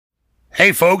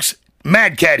Hey folks,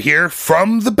 Mad Cat here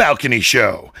from The Balcony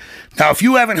Show. Now, if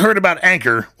you haven't heard about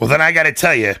Anchor, well then I gotta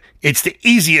tell you, it's the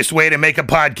easiest way to make a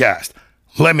podcast.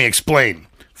 Let me explain.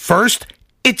 First,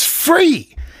 it's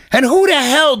free. And who the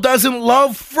hell doesn't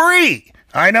love free?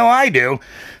 I know I do.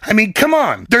 I mean, come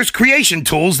on. There's creation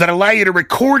tools that allow you to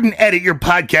record and edit your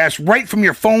podcast right from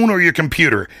your phone or your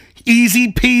computer.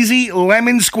 Easy peasy,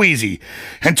 lemon squeezy.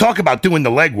 And talk about doing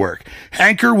the legwork.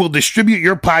 Anchor will distribute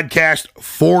your podcast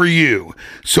for you,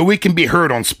 so it can be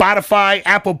heard on Spotify,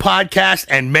 Apple Podcasts,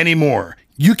 and many more.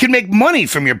 You can make money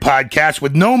from your podcast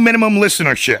with no minimum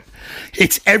listenership.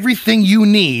 It's everything you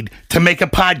need to make a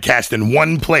podcast in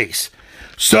one place.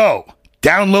 So,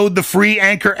 download the free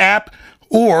Anchor app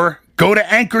or go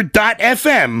to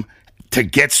anchor.fm to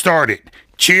get started.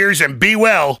 Cheers and be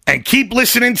well, and keep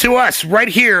listening to us right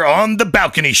here on The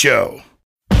Balcony Show.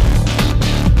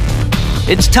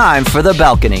 It's time for The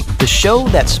Balcony, the show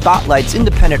that spotlights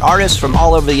independent artists from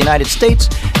all over the United States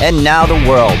and now the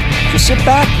world. So sit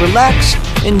back, relax,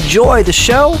 enjoy the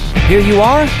show. Here you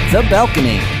are, The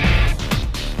Balcony.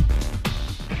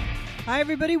 Hi,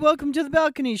 everybody. Welcome to The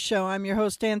Balcony Show. I'm your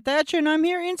host, Dan Thatcher, and I'm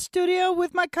here in studio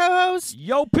with my co-host,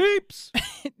 Yo, peeps!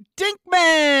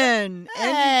 Dinkman,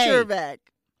 Andy Chervack.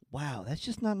 Wow, that's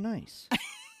just not nice.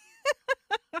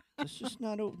 That's just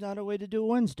not a way to do a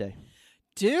Wednesday.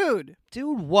 Dude,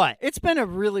 what? it's been a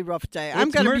really rough day.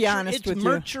 I'm going to be honest with you. It's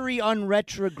Mercury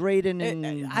unretrograding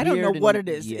and I don't know what it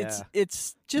is. Yeah.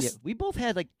 It's just we both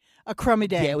had like a crummy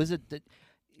day. Yeah, it was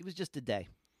just a day.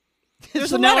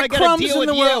 There's so a now lot I of gotta crumbs deal in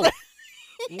the with world.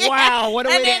 you. Wow, what a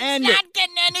way to end And it. it's not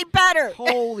getting any better.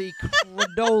 Holy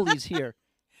cradolies here.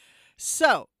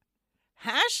 So,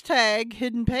 hashtag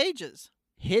hidden pages.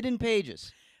 Hidden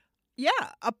pages.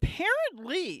 Yeah,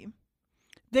 apparently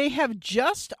they have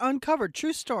just uncovered,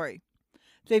 true story,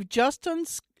 they've just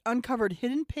uncovered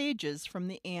hidden pages from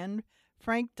the Anne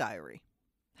Frank diary.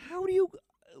 How do you...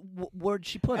 where'd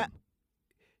she put them?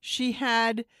 She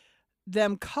had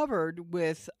them covered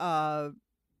with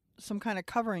some kind of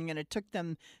covering, and it took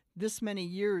them this many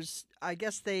years. I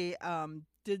guess they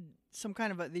did some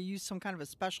kind of they used some kind of a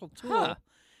special tool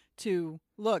to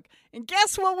look. And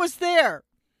guess what was there?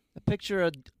 A picture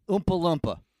of Oompa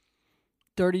Loompa.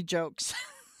 Dirty jokes.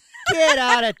 Get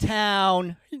out of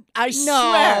town.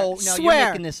 swear. You're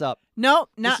making this up. No,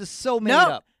 not. This is so made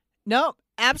up. No,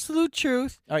 absolute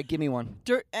truth. All right, give me one.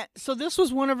 So this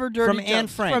was one of her dirty From jokes. Anne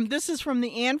Frank. This is from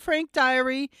the Anne Frank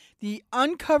diary, the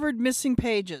uncovered missing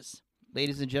pages.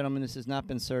 Ladies and gentlemen, this has not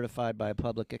been certified by a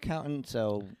public accountant,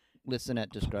 so listen at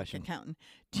discretion. Accountant.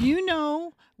 Do you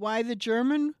know why the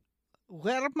German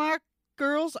Wehrmacht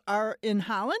girls are in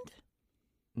Holland?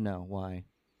 No, why?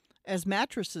 As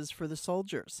mattresses for the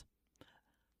soldiers.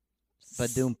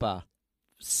 Badoompa.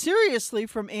 Seriously,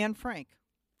 from Anne Frank.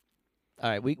 All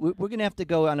right, we're going to have to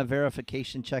go on a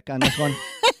verification check on this one.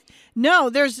 No,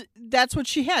 that's what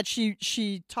she had.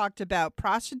 She talked about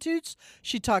prostitutes.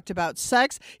 She talked about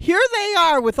sex. Here they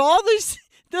are with all these.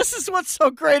 This is what's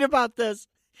so great about this.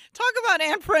 Talk about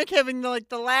Anne Frank having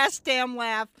the last damn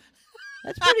laugh.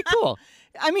 That's pretty cool.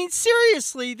 I mean,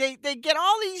 seriously, they get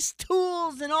all these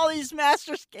tools and all these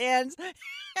master scans,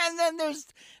 and then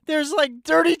there's like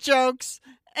dirty jokes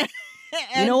and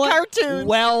you know what? cartoons.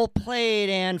 Well played,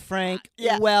 Anne Frank.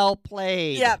 Yeah. Well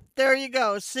played. Yeah, there you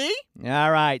go. See?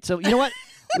 All right. So, you know what?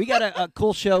 We got a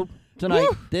cool show tonight.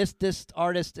 This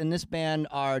artist and this band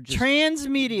are just...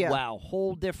 Transmedia. Wow.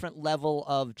 Whole different level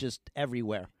of just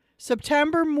everywhere.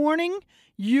 September Mourning,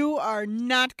 you are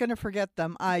not going to forget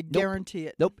them. I guarantee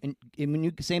it. Nope. And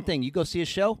when same thing. You go see a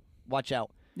show, watch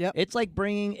out. Yep. It's like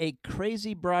bringing a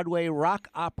crazy Broadway rock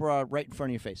opera right in front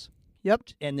of your face. Yep.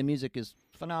 And the music is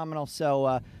phenomenal.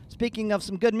 So speaking of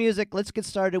some good music, let's get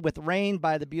started with Rain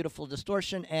by The Beautiful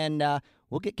Distortion, and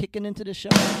we'll get kicking into the show.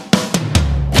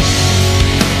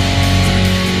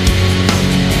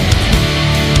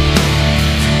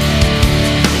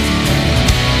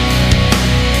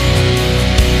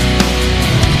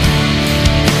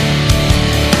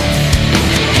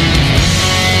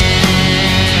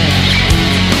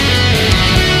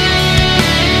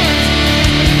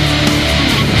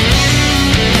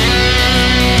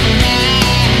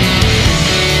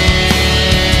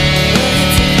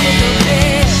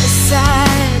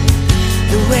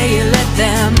 The way you let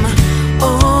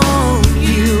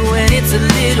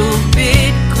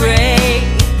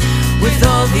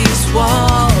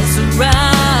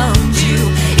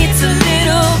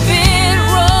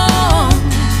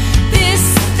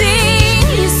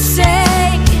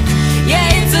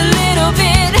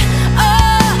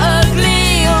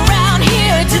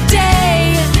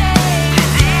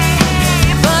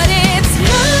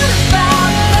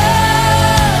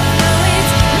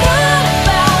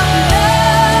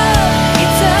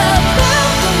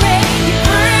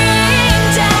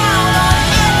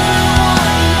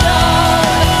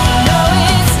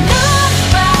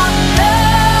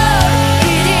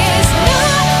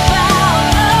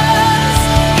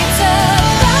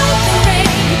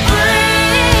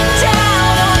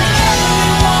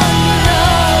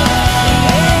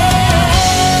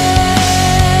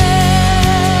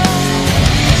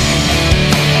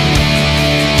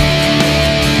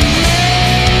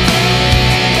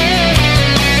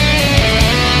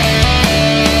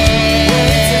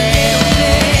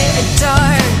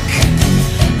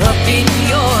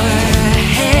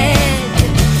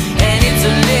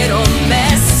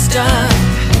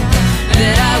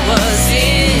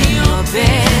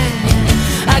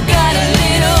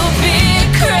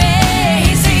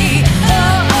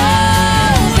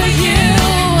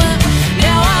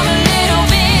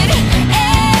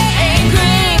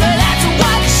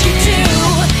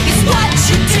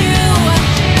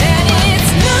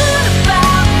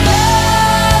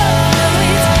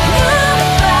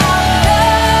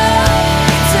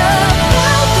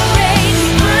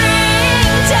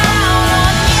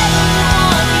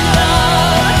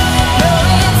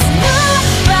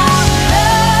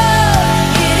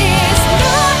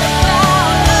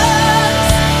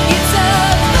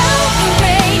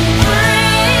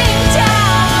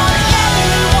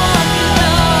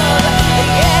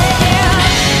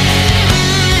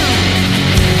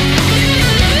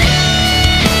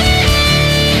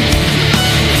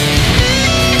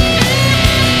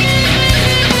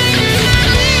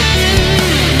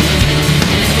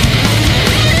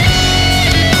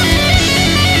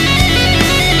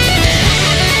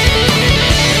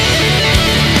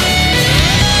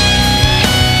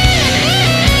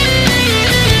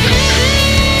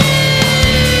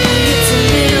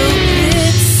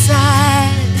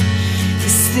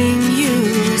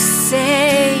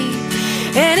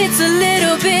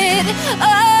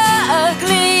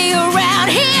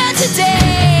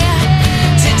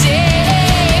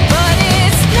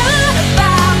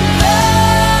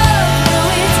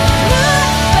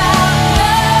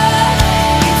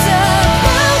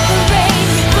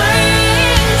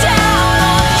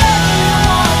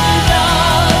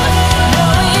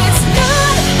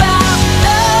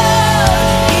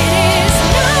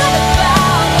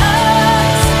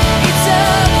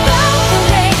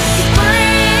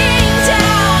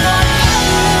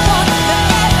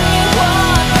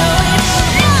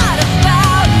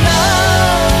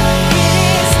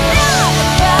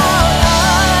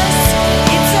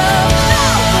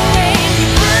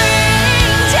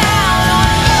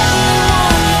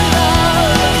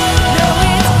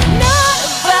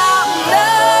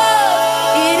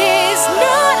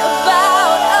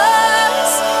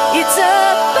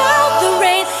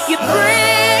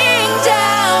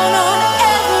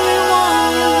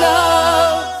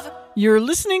You're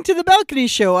listening to The Balcony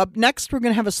Show. Up next, we're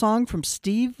going to have a song from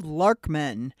Steve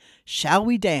Larkman. Shall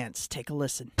We Dance? Take a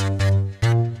listen. There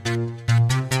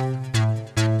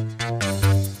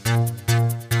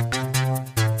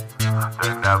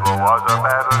never was a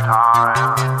better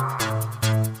time.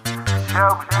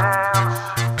 Shall we dance?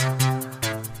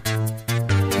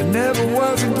 There never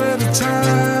was a better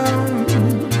time.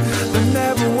 There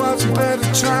never was a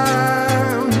better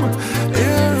time.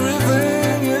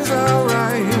 Everything is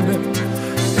alright.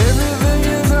 Everything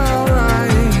is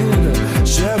alright.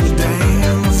 Shall we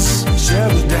dance? Shall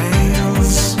we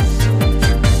dance?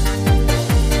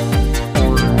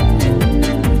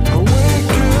 I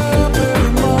wake up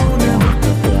every morning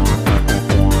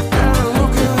and I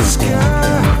look at the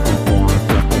sky.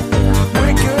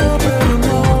 Wake up every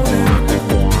morning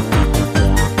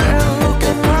and I look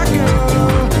at my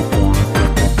girl.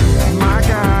 My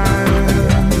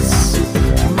guys,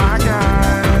 my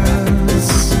guys.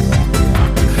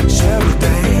 Shall we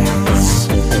dance?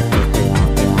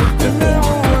 There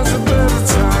never was a better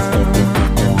time.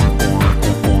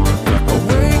 I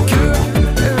wake up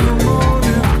every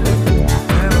morning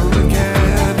and I look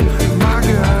at my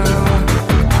girl.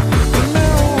 There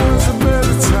never was a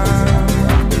better time.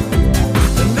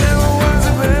 There never was a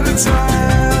better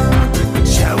time.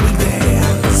 Shall we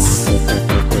dance?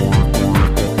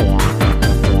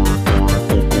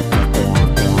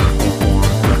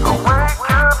 I wake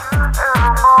up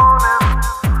every morning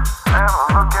and I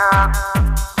look at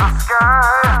the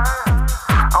sky.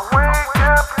 I wake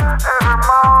up every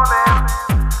morning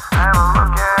and I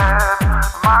look at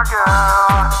my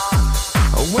girl.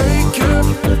 I wake up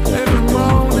every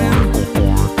morning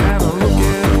and I look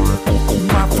at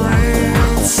my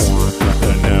friends.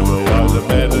 There never was a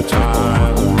better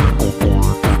time.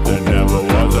 There never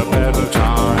was a better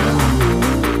time.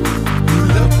 You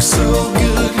look so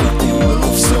good, you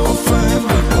move so fine.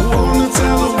 I wanna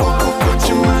tell the world what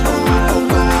your mind.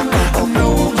 I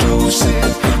know Joe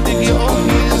said that you're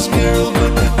his girl,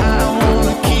 but I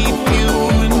wanna keep you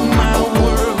in my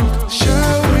world.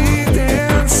 Shall we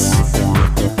dance?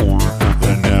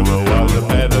 There never was a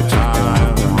better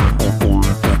time.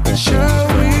 Shall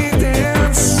we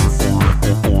dance?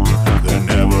 There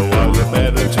never was a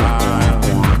better time.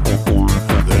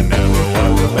 There never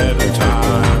was a better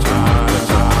time.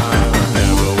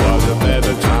 Never was a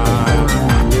better time.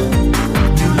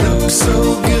 You look so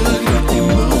good, you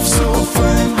move so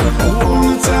fine. I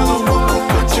wanna tell the world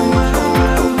what your mind.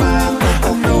 I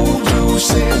know Joe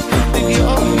said that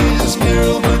you're his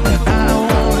girl, but I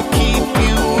wanna keep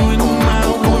you in my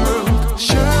world.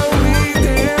 Shall we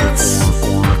dance?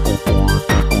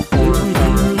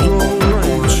 Everything is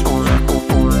alright.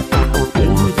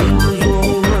 Everything is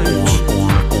alright.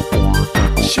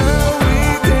 Shall we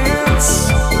dance?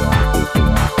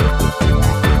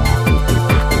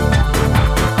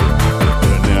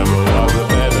 There never was a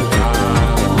better time.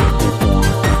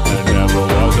 There never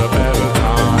was a better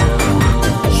time.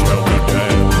 Shall we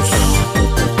dance?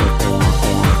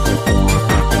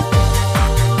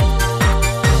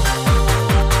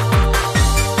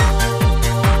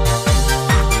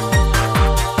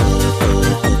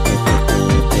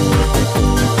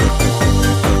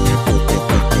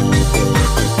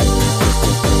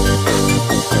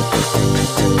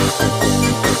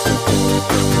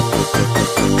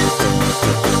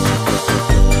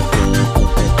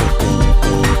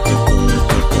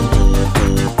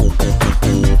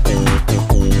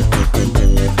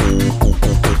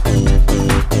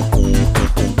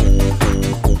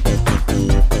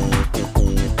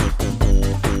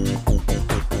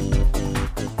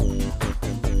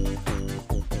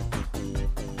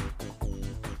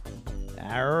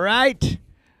 All right.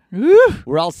 Woo!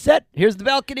 We're all set. Here's the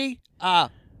balcony. We're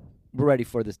ready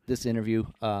for this interview.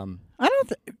 I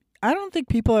don't think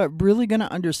people are really going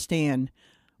to understand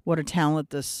what a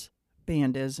talent this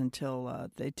band is until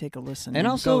they take a listen And and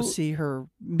also, go see her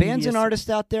Bands and media- artists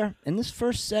out there, in this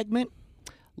first segment,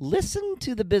 listen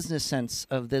to the business sense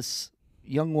of this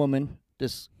young woman,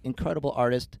 this incredible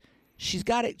artist. She's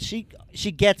got it. She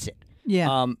gets it.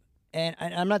 Yeah. And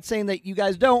I'm not saying that you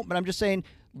guys don't, but I'm just saying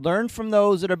learn from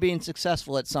those that are being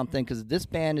successful at something, because this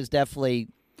band is definitely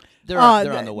they're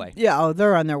on the way. Yeah,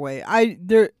 they're on their way.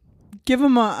 Give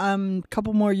them a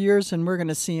couple more years, and we're going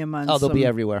to see them on. Oh, they'll be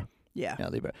everywhere. Yeah. Yeah,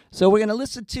 so we're going to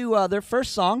listen to their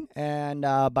first song, and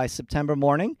by September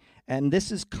Mourning, and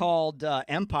this is called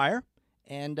Empire.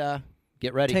 And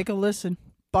get ready. Take a listen.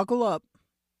 Buckle up.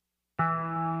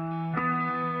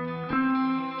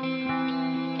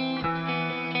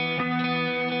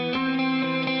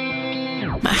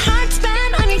 My heart's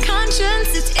been on your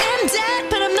conscience, it's in debt,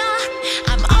 but I'm not.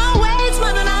 I'm always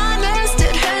more than honest,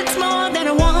 it hurts more than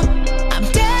I want.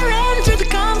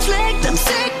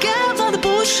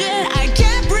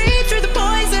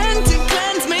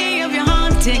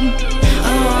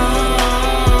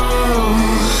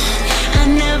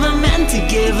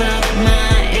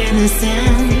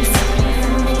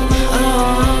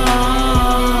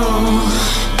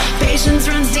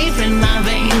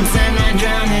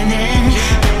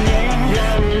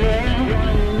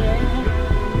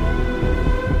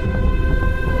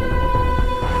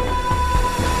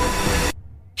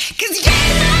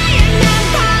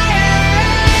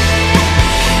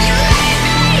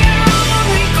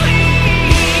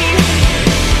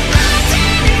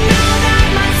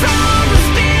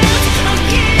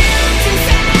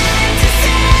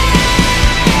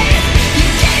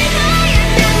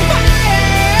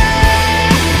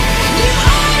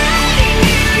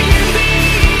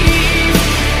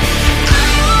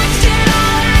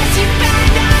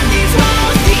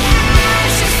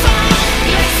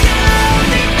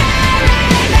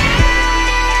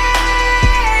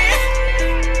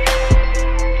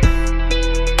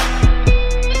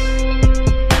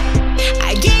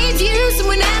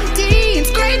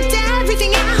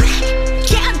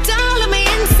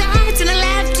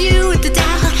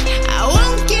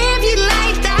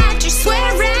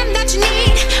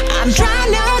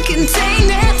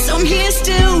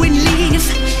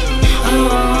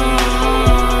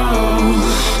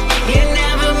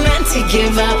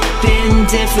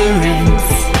 indifference.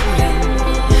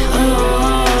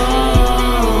 Oh,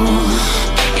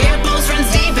 your pulse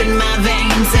runs deep in my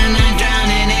veins and I drown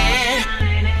in it.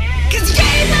 'Cause you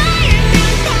gave me an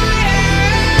empire.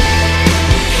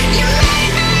 You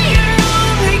made me your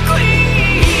only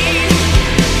queen.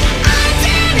 I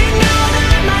didn't know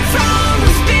that my throne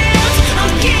was built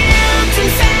on guilt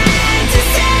and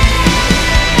fantasy.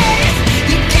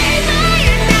 You gave me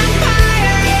an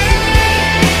empire.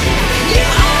 You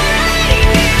already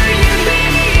knew you'd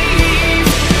leave.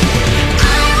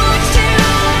 I watched it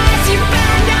all as you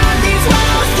burned down these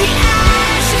walls. The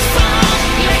ashes fall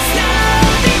like snow.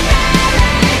 They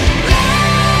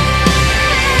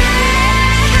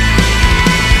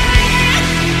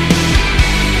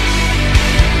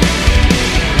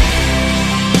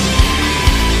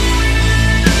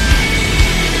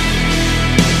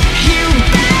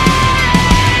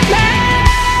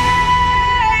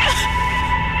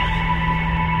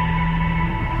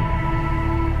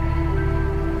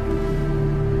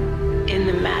in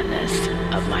the madness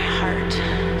of my heart.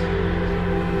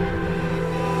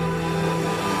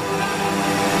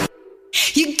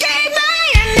 You gave me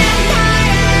an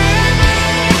empire.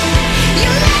 You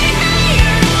made me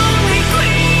your only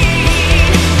queen.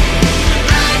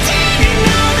 I didn't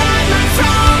know that my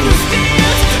throne was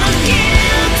built on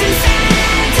guilt and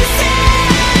fantasy.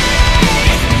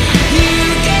 You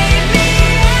gave me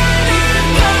an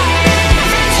empire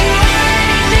that you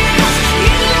already knew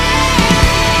you'd leave.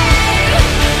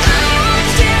 I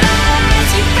watched it all as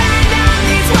you burned down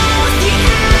these walls. The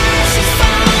ashes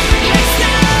fall like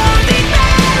snow. They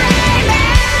bury me.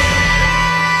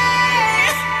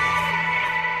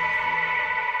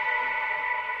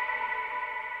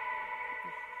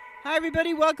 Hi,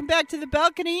 everybody. Welcome back to the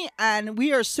balcony. And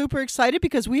we are super excited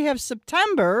because we have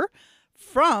September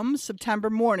from September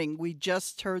Mourning. We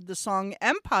just heard the song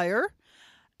Empire.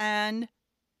 And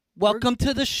Welcome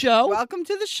to the show. welcome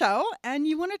to the show. And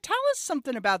you want to tell us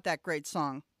something about that great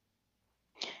song?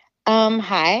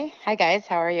 Hi guys,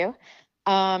 how are you?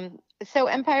 So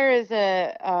Empire is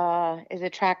a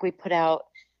track we put out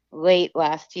late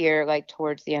last year, like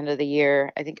towards the end of the year.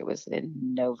 I think it was in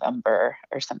November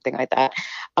or something like that.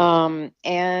 And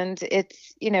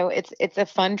it's it's a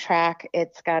fun track.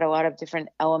 It's got a lot of different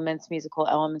elements, musical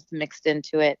elements mixed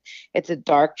into it. It's a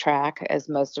dark track, as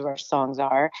most of our songs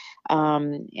are.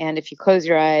 And if you close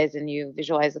your eyes and you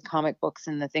visualize the comic books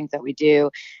and the things that we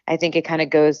do, I think it kind of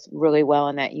goes really well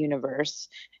in that universe.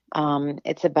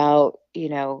 It's about,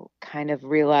 kind of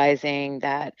realizing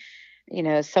that,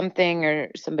 something or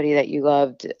somebody that you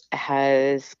loved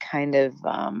has kind of,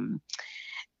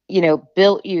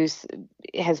 built you,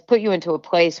 has put you into a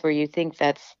place where you think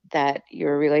that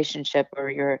your relationship or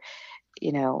your,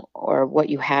 or what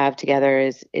you have together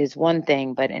is one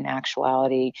thing, but in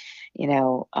actuality,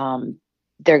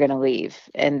 they're going to leave,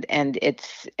 and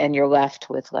you're left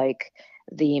with like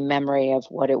the memory of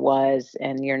what it was,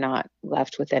 and you're not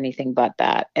left with anything but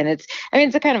that. And it's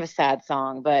a kind of a sad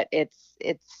song, but it's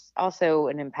also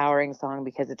an empowering song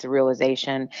because it's a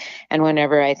realization. And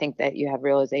whenever I think that you have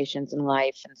realizations in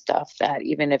life and stuff, that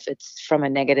even if it's from a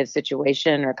negative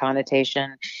situation or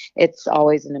connotation, it's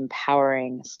always an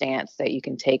empowering stance that you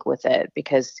can take with it,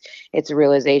 because it's a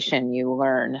realization you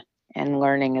learn, and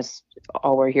learning is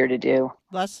all we're here to do.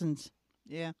 Lessons.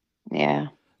 Yeah. Yeah.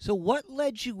 So what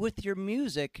led you with your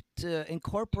music to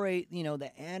incorporate,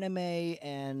 the anime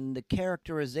and the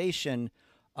characterization,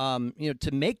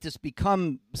 to make this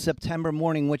become September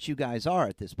Mourning what you guys are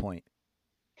at this point?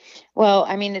 Well,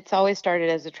 I mean, it's always started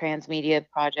as a transmedia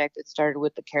project. It started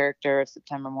with the character of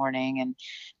September Mourning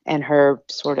and her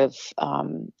sort of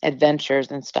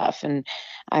adventures and stuff. And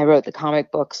I wrote the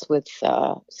comic books with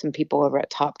some people over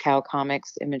at Top Cow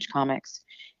Comics, Image Comics.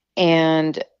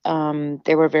 And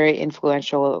they were very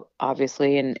influential,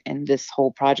 obviously, in this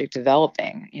whole project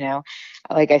developing.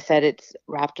 Like I said, it's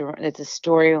wrapped around. It's a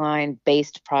storyline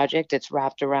based project. It's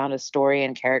wrapped around a story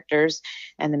and characters,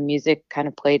 and the music kind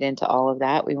of played into all of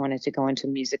that. We wanted to go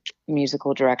into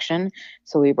musical direction,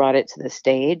 so we brought it to the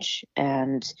stage,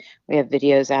 and we have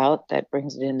videos out that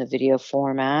brings it in the video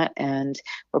format. And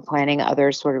we're planning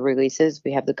other sort of releases.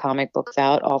 We have the comic books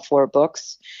out, all 4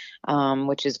 books.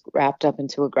 Which is wrapped up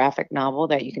into a graphic novel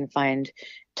that you can find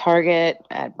Target,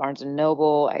 at Barnes and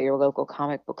Noble, at your local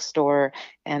comic book store,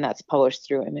 and that's published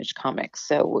through Image Comics.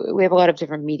 So we have a lot of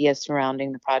different media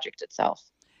surrounding the project itself.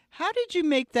 How did you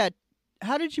make that?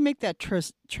 How did you make that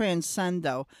transcend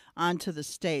though onto the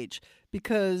stage?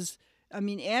 Because I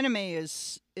mean, anime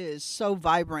is so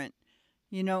vibrant.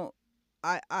 I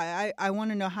want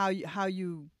to know how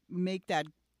you make that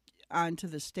onto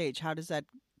the stage. How does that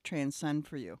transcend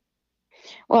for you?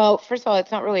 Well, first of all,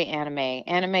 it's not really anime.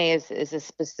 Anime is a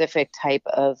specific type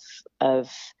of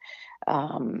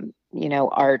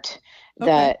art Okay.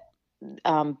 that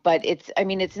but it's I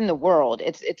mean it's in the world.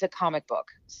 It's a comic book.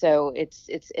 So it's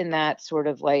in that sort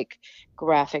of like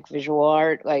graphic visual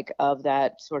art like of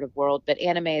that sort of world. But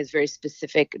anime is very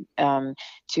specific to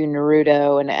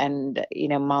Naruto and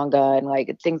manga and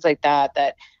like things like that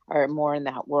that are more in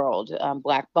that world.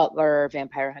 Black Butler,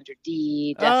 Vampire Hunter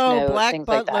D, Death Oh, Note, Black things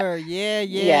like that. Butler. Yeah,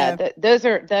 Yeah, yeah.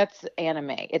 that's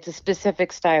anime. It's a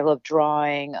specific style of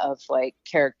drawing, of like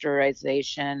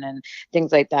characterization and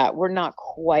things like that. We're not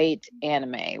quite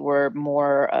anime. We're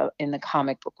more in the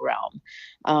comic book realm.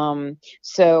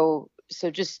 So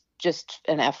just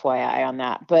an FYI on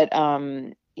that. But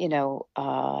and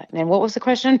what was the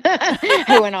question?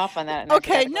 I went off on that and I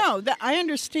Okay, forgot the question. no, that I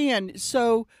understand.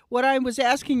 So what I was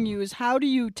asking you is how do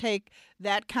you take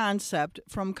that concept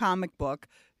from comic book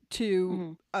to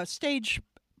Mhm. a stage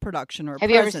production or Have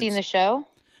you ever seen presence? the show?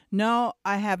 No,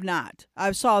 I have not.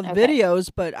 I've saw Okay. videos,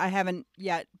 but I haven't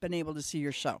yet been able to see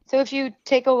your show. So if you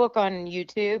take a look on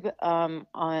YouTube,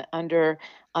 under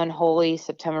Unholy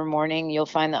September Morning, you'll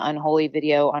find the Unholy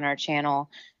video on our channel,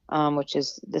 which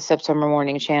is the September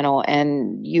Morning channel,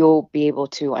 and you'll be able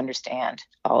to understand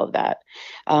all of that.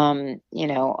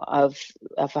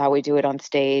 Of how we do it on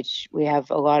stage. We have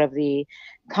a lot of the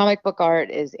comic book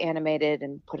art is animated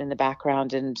and put in the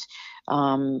background, and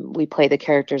we play the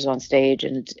characters on stage,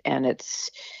 and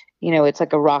it's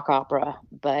like a rock opera,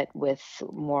 but with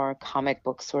more comic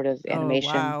book sort of Oh,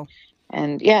 animation. wow.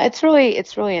 And yeah, it's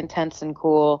really intense and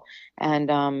cool, and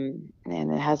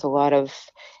it has a lot of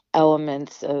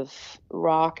elements of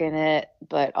rock in it,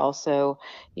 but also,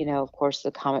 of course,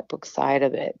 the comic book side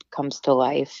of it comes to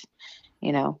life.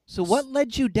 You know. So what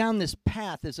led you down this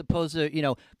path as opposed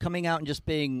to, coming out and just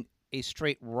being a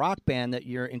straight rock band that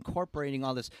you're incorporating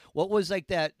all this? What was like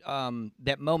that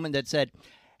moment that said,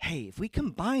 "Hey, if we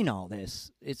combine all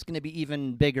this, it's going to be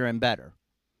even bigger and better."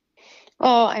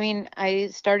 Well, I mean, I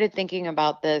started thinking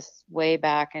about this way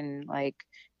back in like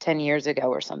 10 years ago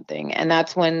or something. And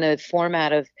that's when the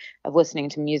format of listening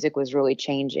to music was really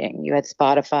changing. You had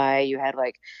Spotify, you had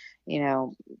like,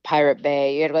 Pirate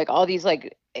Bay, you had like all these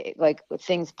like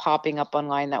things popping up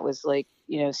online that was like,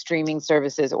 streaming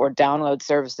services or download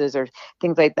services or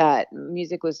things like that.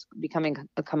 Music was becoming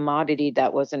a commodity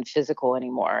that wasn't physical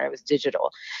anymore. It was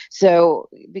digital. So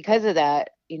because of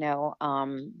that,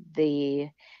 the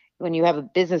when you have a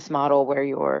business model where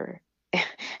you're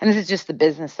and this is just the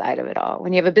business side of it all.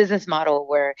 When you have a business model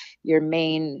where your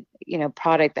main,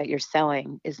 product that you're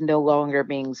selling is no longer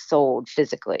being sold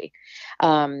physically,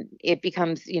 it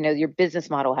becomes, your business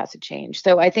model has to change.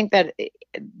 So I think that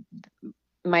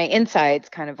my insights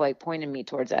kind of like pointed me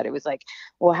towards that. It was like,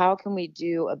 well, how can we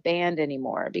do a band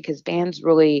anymore? Because bands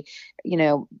really,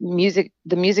 the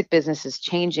music business is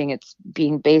changing. It's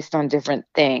being based on different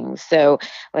things. So,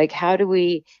 like, how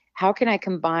can I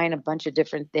combine a bunch of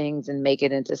different things and make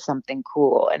it into something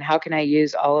cool? And how can I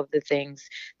use all of the things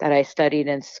that I studied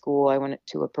in school? I went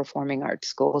to a performing arts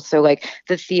school. So, like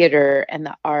the theater and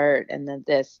the art and the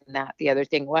this and that, the other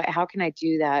thing. How can I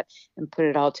do that and put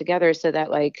it all together so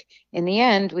that, like, in the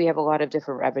end, we have a lot of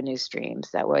different revenue streams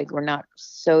that like we're not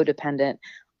so dependent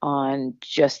on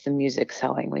just the music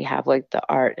selling. We have like the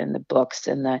art and the books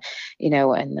and and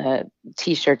the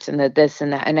t-shirts and the this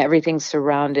and that and everything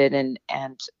surrounded and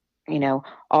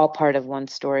all part of one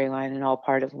storyline and all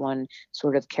part of one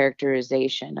sort of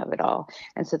characterization of it all.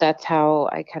 And so that's how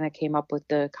I kind of came up with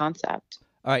the concept.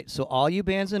 All right, so all you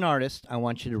bands and artists, I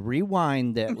want you to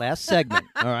rewind that last segment,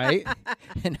 all right?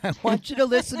 And I want you to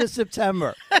listen to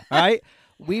September, all right?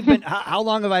 We've been, how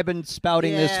long have I been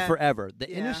spouting this Yeah. forever? The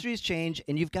Yeah. industry's changed,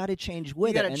 and you've got to change You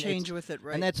with got it. to and change it's- with it,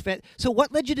 right? And that's so.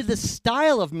 What led you to this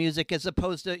style of music as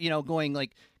opposed to going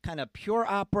like kind of pure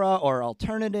opera or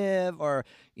alternative or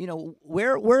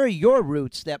where are your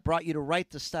roots that brought you to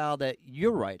write the style that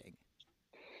you're writing?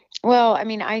 Well, I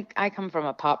mean, I come from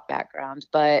a pop background,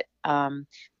 but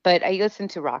I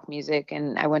listened to rock music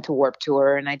and I went to Warp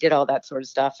Tour and I did all that sort of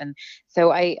stuff. And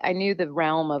so I knew the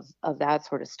realm of that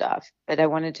sort of stuff, but I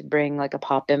wanted to bring like a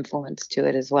pop influence to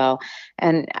it as well.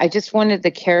 And I just wanted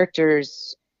the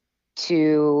characters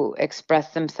to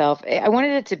express themselves. I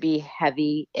wanted it to be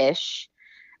heavy-ish,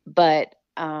 but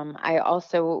I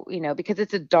also, because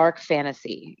it's a dark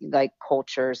fantasy, like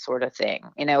culture sort of thing.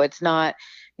 It's not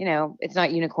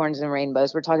unicorns and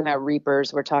rainbows. We're talking about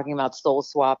reapers. We're talking about soul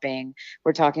swapping.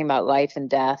 We're talking about life and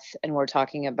death, and we're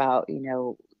talking about,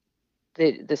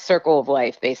 the circle of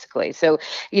life basically. So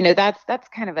that's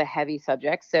kind of a heavy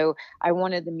subject, so I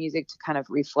wanted the music to kind of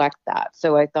reflect that.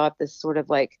 So I thought this sort of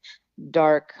like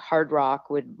dark hard rock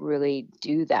would really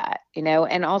do that,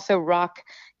 and also rock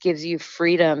gives you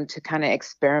freedom to kind of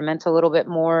experiment a little bit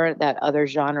more that other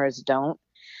genres don't.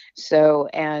 So,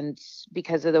 and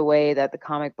because of the way that the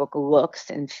comic book looks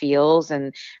and feels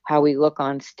and how we look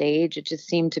on stage, it just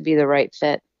seemed to be the right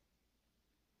fit.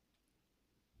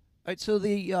 All right, so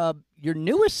the your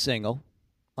newest single,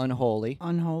 "Unholy,"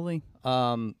 Unholy.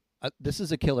 this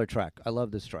is a killer track. I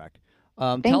love this track.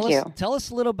 Thank you. Tell us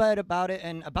a little bit about it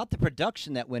and about the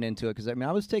production that went into it. Because I mean,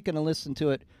 I was taking a listen to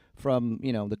it from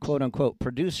the quote unquote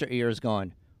producer ears,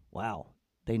 going, "Wow,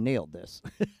 they nailed this."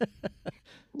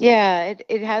 Yeah,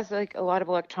 it has like a lot of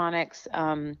electronics,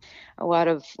 a lot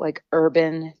of like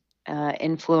urban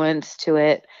influence to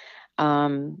it.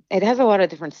 It has a lot of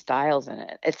different styles in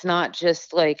it. It's not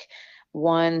just like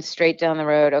one straight down the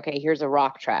road. Okay, here's a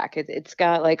rock track. It's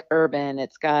got like urban.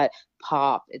 It's got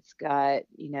pop. It's got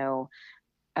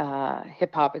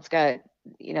hip hop. It's got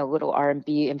little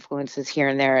R&B influences here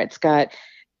and there.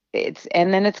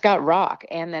 And then it's got rock,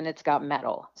 and then it's got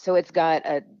metal. So it's got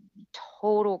a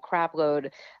total crap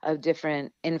load of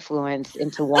different influence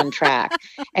into one track.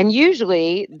 And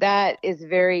usually that is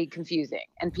very confusing,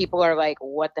 and people are like,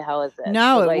 what the hell is this?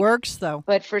 No, But, it like, works though.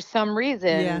 but for some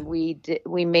reason Yeah.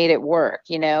 we made it work,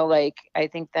 like I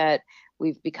think that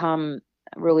we've become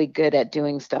really good at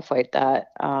doing stuff like that,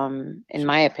 in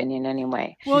my opinion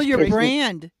anyway. Well, your crazy.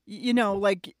 brand,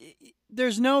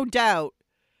 there's no doubt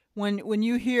when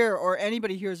you hear or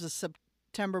anybody hears a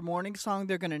September Morning song,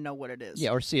 they're going to know what it is.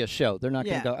 Yeah, or see a show. They're not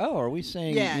Yeah. going to go, "Oh, are we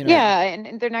saying?" Yeah. Yeah,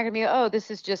 and they're not going to be, oh,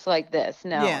 this is just like this.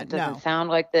 No, Yeah, it doesn't no. sound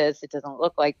like this. It doesn't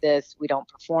look like this. We don't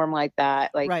perform like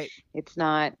that. Like, Right. it's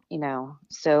not,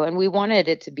 so, and we wanted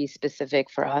it to be specific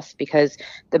for us because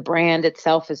the brand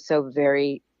itself is so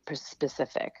very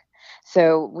specific.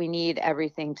 So we need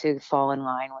everything to fall in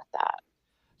line with that.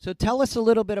 So tell us a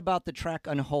little bit about the track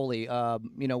 "Unholy."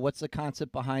 What's the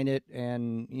concept behind it,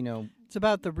 and It's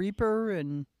about the Reaper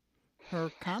and her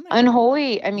comic.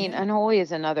 Unholy, I mean, Yeah. Unholy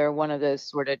is another one of those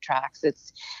sort of tracks.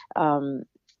 Um,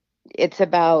 it's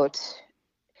about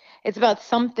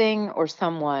something or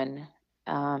someone.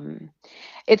 Um,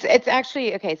 it's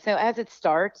actually okay. So as it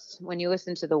starts, when you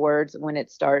listen to the words, when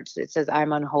it starts, it says,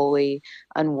 "I'm unholy,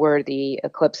 unworthy,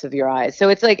 eclipse of your eyes." So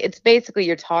it's basically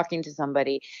you're talking to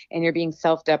somebody and you're being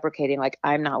self-deprecating, like,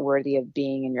 "I'm not worthy of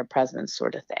being in your presence,"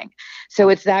 sort of thing. So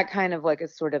it's that kind of like a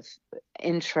sort of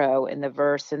intro in the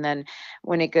verse, and then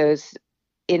when it goes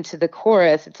into the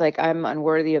chorus, it's like, "I'm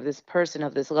unworthy of this person,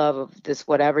 of this love, of this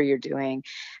whatever you're doing."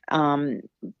 Um,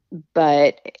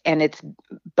 but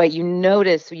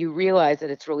you realize that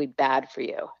it's really bad for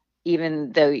you,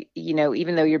 even though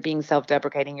you're being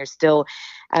self-deprecating, you're still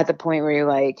at the point where you're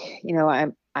like,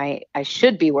 I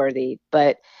should be worthy,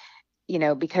 but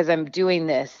because I'm doing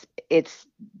this, it's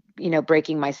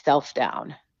breaking myself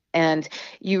down. And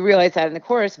you realize that in the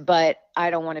chorus, but I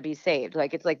don't want to be saved.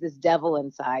 Like, it's like this devil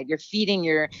inside. You're feeding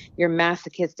your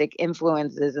masochistic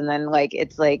influences, and then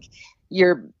it's like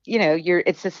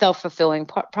it's a self-fulfilling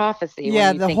prophecy. Yeah,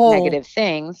 when you the think whole- negative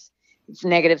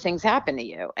things happen to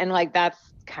you, and that's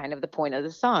kind of the point of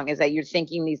the song, is that you're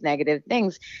thinking these negative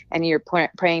things and you're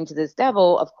praying to this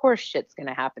devil. Of course shit's going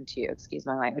to happen to you, excuse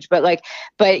my language, but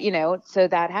so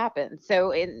that happens.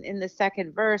 So in the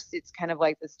second verse, it's kind of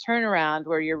like this turnaround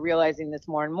where you're realizing this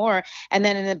more and more, and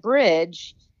then in the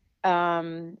bridge,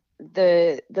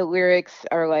 the lyrics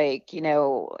are like,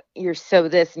 you're so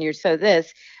this and you're so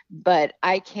this, but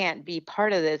I can't be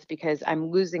part of this because I'm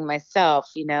losing myself,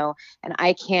 and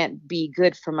I can't be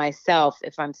good for myself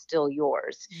if I'm still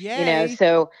yours. Yay.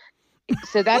 So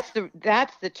that's the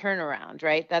turnaround,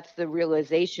 right? That's the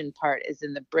realization part, is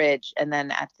in the bridge, and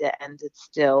then at the end it's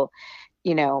still,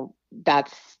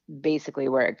 that's basically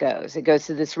where it goes. It goes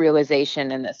to this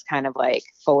realization and this kind of like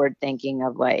forward thinking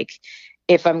of like,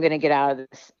 if I'm going to get out of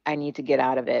this, I need to get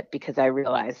out of it because I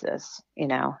realize this,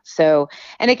 So,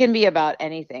 and it can be about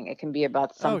anything. It can be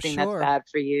about something sure. that's bad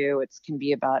for you. It can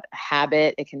be about a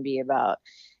habit. It can be about,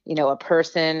 a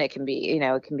person. It can be,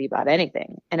 it can be about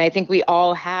anything. And I think we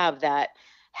all have that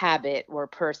habit or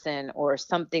person or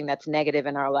something that's negative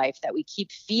in our life that we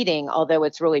keep feeding, although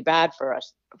it's really bad for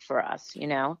us,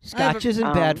 Scotch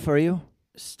isn't bad for you.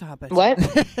 Stop it. What?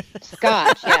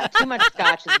 Scotch. Yeah. Too much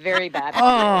scotch is very bad.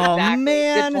 Oh, Exactly.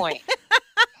 man. Good point.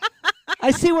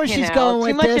 I see where she's going with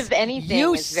too much this. of anything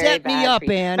You is very set me bad up,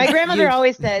 for you. Ann. My grandmother You-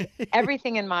 always said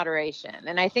everything in moderation,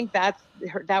 and I think that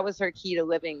was her key to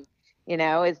living.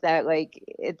 Is that like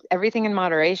it's everything in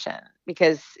moderation,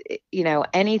 because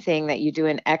anything that you do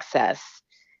in excess,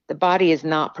 the body is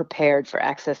not prepared for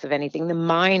excess of anything. The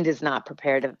mind is not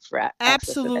prepared for excess of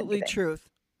Absolutely anything. truth.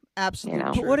 absolutely.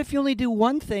 know. But what if you only do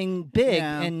one thing big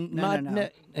No, and no, not? no, no.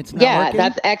 It's not Yeah, working?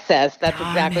 that's excess. That's Darn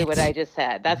exactly what it. I just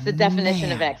said. That's the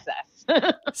definition of Man.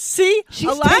 excess. See, She's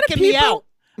a lot of taking me people. out.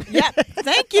 Yeah,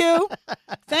 thank you,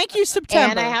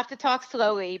 September. And I have to talk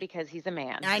slowly because he's a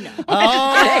man. I know. Oh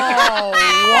wow!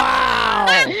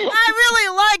 I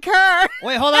really like her.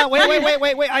 Wait, hold on. Wait.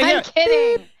 I hear. I'm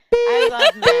kidding. I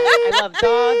love men. I love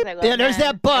dogs. I love Yeah, there's men. that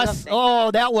I love bus. things.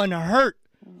 Oh, that one hurt.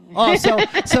 Oh,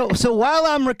 so while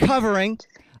I'm recovering,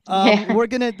 Yeah. we're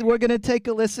gonna take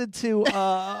a listen to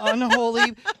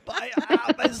 "Unholy" by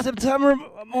September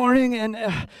Morning, and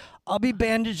I'll be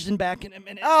bandaged and back in a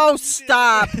minute. Oh,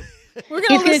 stop. We're He's gonna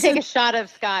going to listen. take a shot of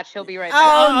scotch. He'll be right back.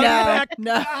 Oh, I'll be no, back.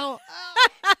 no. Ow,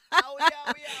 ow,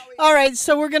 owie. All right,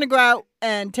 so we're gonna go out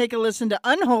and take a listen to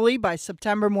 "Unholy" by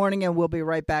September Morning, and we'll be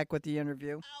right back with the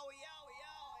interview.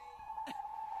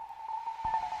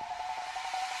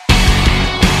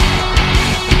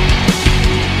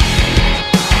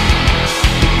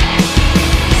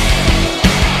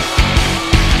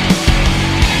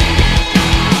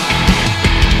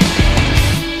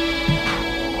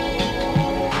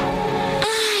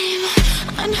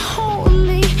 I'm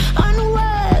unholy,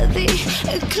 unworthy,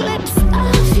 eclipse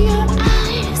of your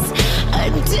eyes,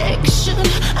 addiction,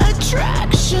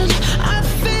 attraction, our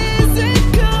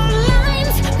physical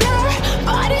lines blur,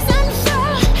 bodies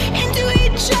unfurl into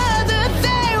each other.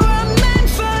 They were meant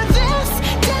for this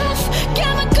death,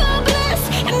 chemical bliss,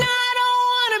 and I don't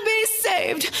wanna be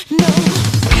saved. No.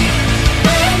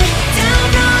 I'm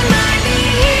down on my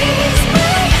knees,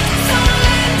 my soul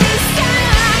in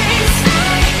disguise. I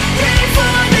pray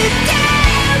for the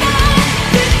devil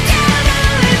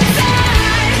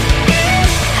inside.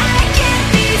 I can't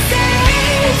be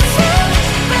saved from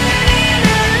burning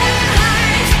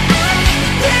alive. I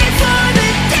pray for the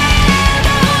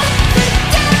devil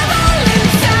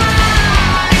inside.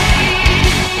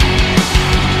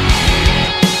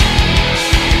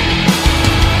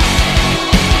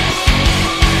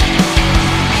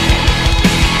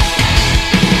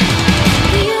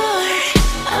 You're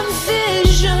a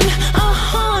vision, a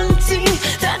haunting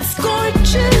that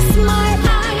scorches my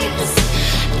eyes.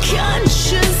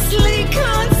 Consciously,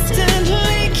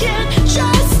 constantly can't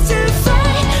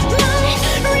justify my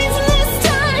reason this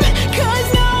time. 'Cause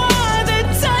no other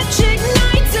touch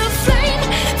ignites a flame.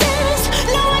 There's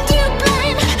no one to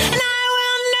blame, and I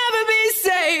will never be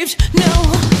saved. No.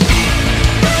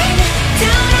 I'm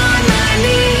down on my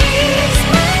knees,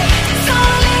 my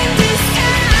soul in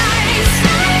disguise. I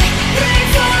pray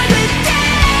for the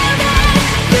devil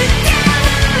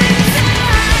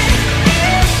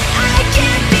inside. I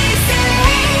can't be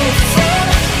saved from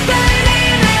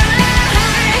burning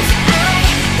alive. I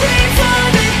pray for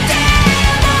the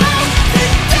devil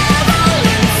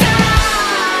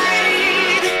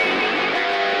inside.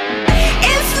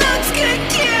 If looks could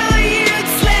kill, you'd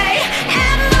slay.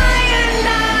 Am I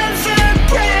another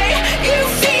prey? You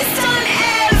feast on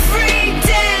every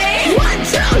day. One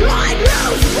true line,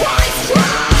 lose one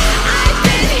strong. I've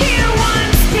been here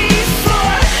once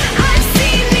before. I've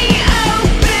seen the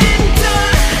open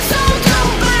door. Some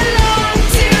don't belong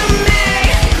to me.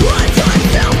 One time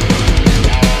felt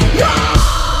lost.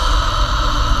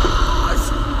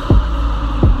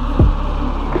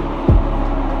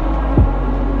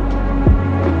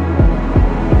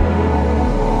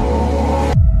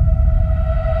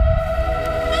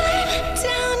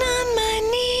 Down on my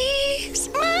knees,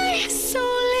 my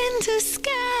soul in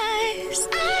disguise.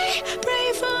 I pray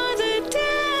for the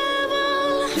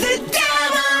devil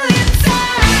inside.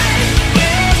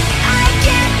 I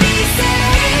can't be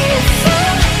saved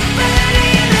from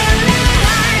burning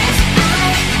alive. I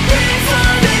pray for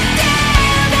the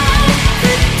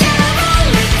devil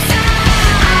inside.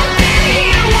 I've been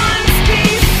here once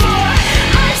before.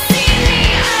 I've seen the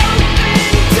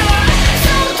open door.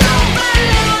 Some don't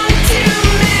belong to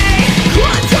me.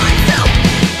 One time felt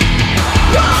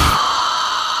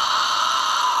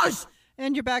lost.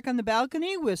 And you're back on the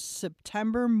balcony with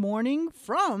September Morning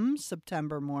from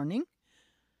September Morning.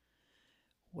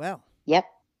 Well, Yep.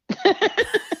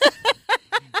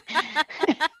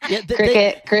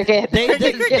 Yeah, Cricket.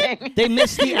 They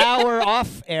missed the hour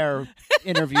off-air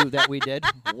interview that we did.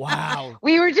 Wow,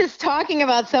 We were just talking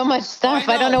about so much stuff.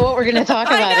 I I don't know. know what we're going to talk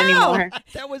I about know. anymore.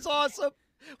 that was awesome.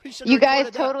 We should You guys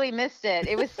recorded that. totally missed it.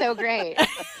 It was so great.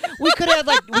 We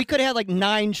could have like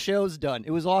 9 shows done.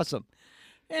 It was awesome.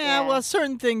 yeah, Yeah. well,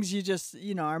 certain things you just,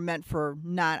 are meant for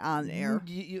not on air.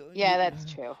 Yeah,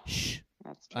 that's true. Shh.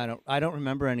 That's true. I don't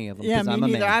remember any of them. Yeah, 'cause me I'm a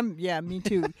neither. man. Me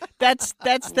too. That's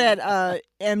that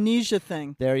amnesia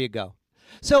thing. There you go.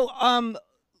 So,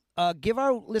 Give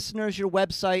our listeners your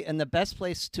website and the best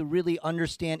place to really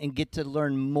understand and get to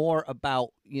learn more about,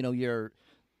 your,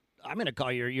 I'm going to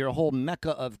call your whole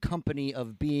mecca of company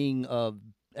of being of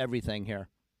everything here.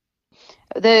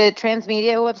 The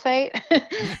transmedia website.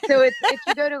 So it's if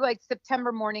you go to like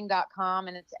septembermorning.com,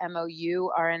 and it's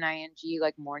MOURNING,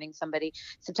 like morning somebody,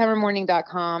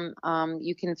 septembermorning.com,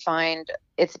 you can find,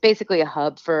 it's basically a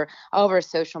hub for all of our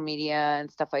social media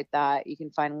and stuff like that. You can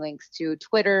find links to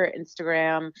Twitter,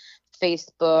 Instagram,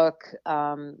 Facebook.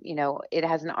 It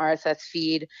has an RSS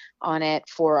feed on it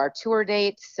for our tour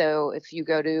dates. So if you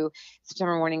go to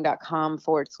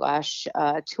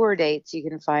septembermorning.com/tour dates, you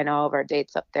can find all of our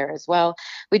dates up there as well.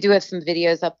 We do have some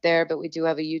videos up there, but we do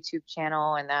have a YouTube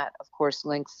channel, and that, of course,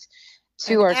 links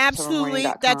to And our absolutely,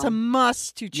 septembermorning.com. that's a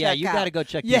must to check Yeah, you out. got to go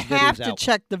check You these have videos to out.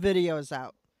 check the videos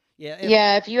out.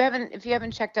 Yeah, If you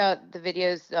haven't checked out the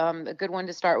videos, a good one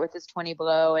to start with is 20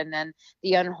 Below, and then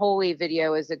the Unholy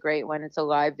video is a great one. It's a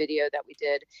live video that we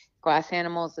did. Glass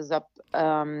Animals is up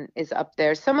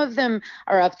there. Some of them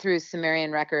are up through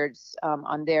Sumerian Records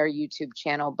on their YouTube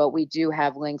channel, but we do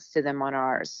have links to them on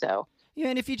ours. So Yeah,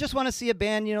 and if you just want to see a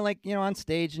band, on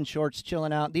stage in shorts,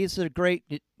 chilling out, these are great.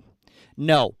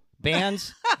 No,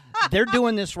 bands, they're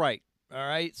doing this right. All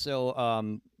right,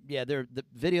 so the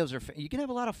videos are. You can have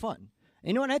a lot of fun.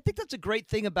 And I think that's a great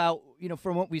thing about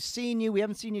from what we've seen you. We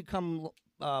haven't seen you come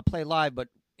play live, but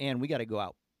we got to go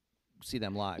out see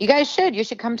them live. you guys should. You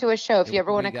should come to a show. If you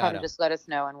ever We want to come, gotta. just let us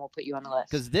know, and we'll put you on the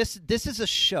list. Because this is a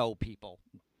show, people.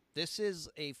 This is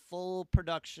a full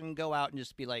production. Go out and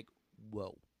just be like,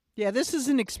 whoa. Yeah, this is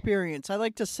an experience. I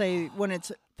like to say when it's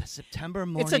The September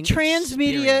morning. it's a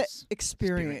transmedia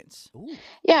experience. Ooh.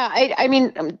 Yeah, I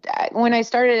mean, when I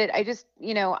started it, I just,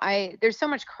 there's so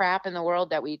much crap in the world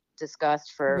that we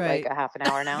discussed for Right. like a half an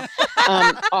hour now,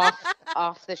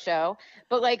 off the show.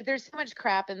 But like, there's so much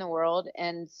crap in the world,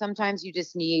 and sometimes you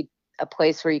just need a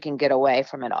place where you can get away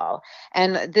from it all.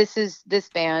 And this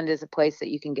band is a place that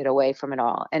you can get away from it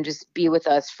all and just be with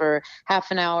us for half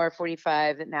an hour,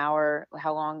 45, an hour,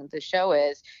 how long the show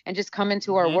is, and just come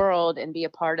into our world and be a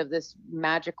part of this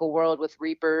magical world with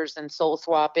reapers and soul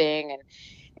swapping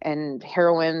and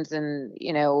heroines and,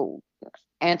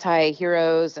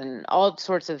 anti-heroes and all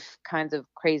sorts of kinds of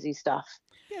crazy stuff.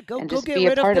 Yeah, go And just get be a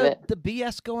rid part of of the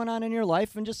BS going on in your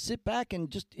life and just sit back and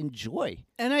just enjoy.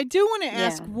 And I do want to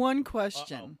ask Yeah. one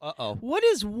question. Uh-oh. What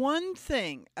is one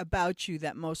thing about you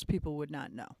that most people would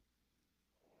not know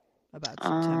about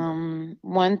September?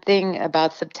 One thing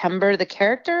about September, the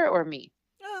character or me?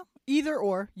 Oh, either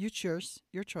or. You choose.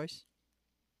 Your choice.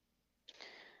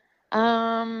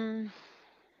 I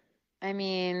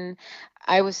mean,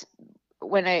 I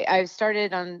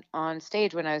started on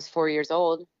stage when I was 4 years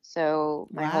old. So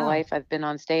my whole Wow. life I've been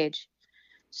on stage.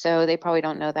 So they probably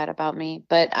don't know that about me,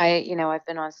 but I've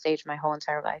been on stage my whole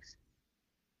entire life.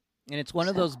 And it's one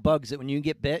of those bugs that when you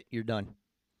get bit, you're done.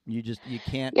 You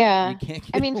can't. Yeah. You can't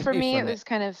get I mean, for away me, from it was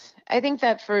kind of, I think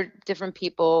that for different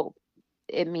people,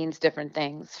 it means different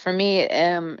things. For me,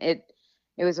 it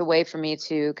was a way for me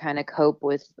to kind of cope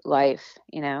with life,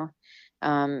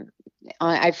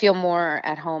 I feel more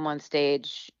at home on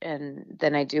stage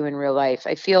than I do in real life.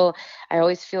 I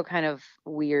always feel kind of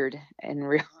weird in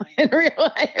real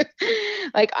life.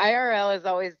 Like IRL is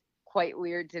always quite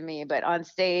weird to me, but on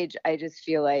stage, I just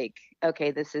feel like,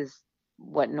 okay, this is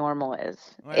what normal is.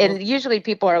 Right, And well- usually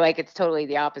people are like, it's totally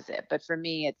the opposite. But for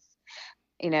me, it's,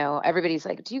 everybody's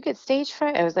like, do you get stage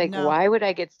fright? I was like, No. why would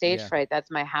I get stage Yeah. fright?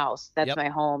 That's my house. That's Yep. my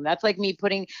home. That's like me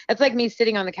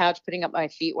sitting on the couch, putting up my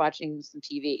feet, watching some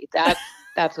TV.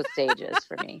 That's what stage is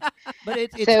for me. But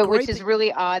it's So, great which is that-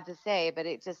 really odd to say, but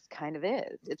it just kind of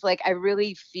is. It's like, I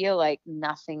really feel like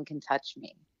nothing can touch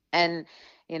me. And,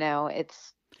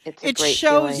 it's a It great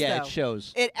shows, feeling. yeah, though. it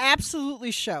shows. It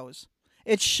absolutely shows.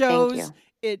 It Thank shows you.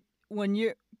 it when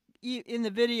you're in the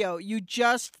video. You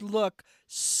just look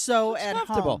so It's at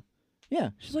comfortable. home. Yeah,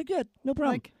 she's like, yeah, no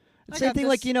problem. Like, I Same got thing,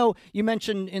 like this. you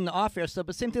mentioned in the off-air stuff,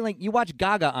 but same thing like you watch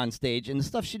Gaga on stage and the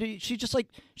stuff she did. She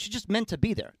just meant to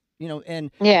be there,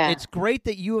 And Yeah. it's great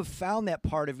that you have found that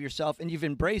part of yourself and you've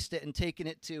embraced it and taken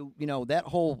it to that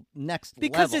whole next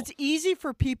Because level. it's easy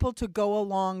for people to go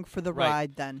along for the Right.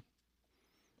 ride. Then,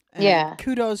 and Yeah.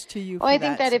 Kudos to you. Well, for I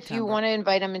think that if you September. want to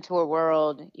invite them into a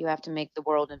world, you have to make the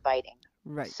world inviting.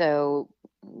 Right. So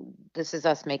this is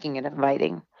us making it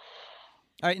inviting.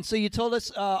 All right, and so you told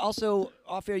us also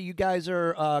off-air you guys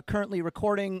are currently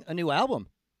recording a new album.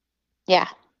 Yeah.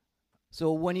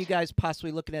 So when are you guys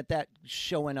possibly looking at that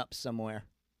showing up somewhere?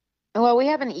 Well, we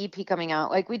have an EP coming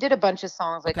out. Like we did a bunch of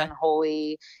songs like Okay.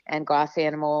 Unholy and Glass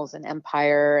Animals and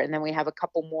Empire. And then we have a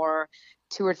couple more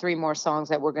 2 or 3 more songs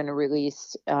that we're going to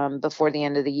release before the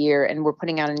end of the year, and we're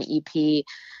putting out an EP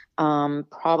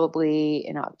probably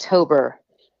in October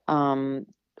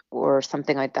or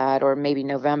something like that, or maybe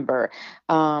November.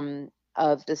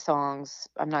 Of the songs,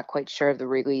 I'm not quite sure of the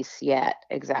release yet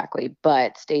exactly,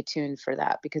 but stay tuned for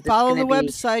that because Follow it's the going to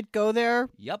be website. Go there.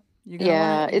 Yep. You're gonna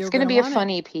yeah, wanna, it's you're going to gonna be a want fun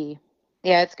it. EP.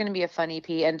 Yeah, it's going to be a fun EP,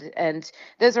 and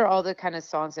those are all the kind of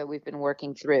songs that we've been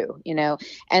working through, you know.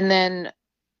 And then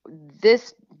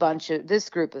this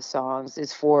group of songs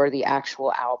is for the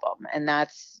actual album, and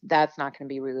that's not going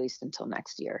to be released until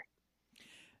next year.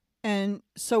 And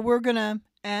so we're gonna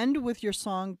end with your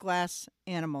song "Glass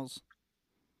Animals."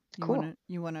 Cool.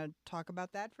 You wanna talk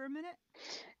about that for a minute?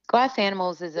 Glass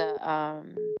Animals is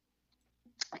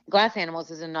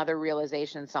another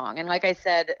realization song. And like I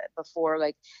said before,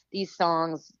 like these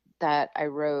songs that I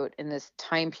wrote in this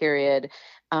time period,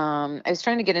 I was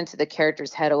trying to get into the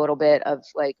character's head a little bit of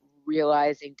like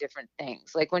realizing different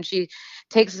things. Like when she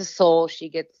takes the soul, she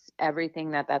gets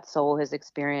everything that soul has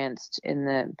experienced in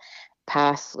the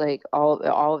past, like all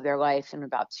of their life in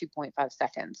about 2.5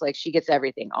 seconds. Like she gets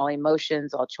everything, all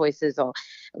emotions, all choices, all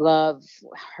love,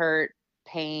 hurt,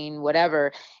 pain,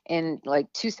 whatever, in like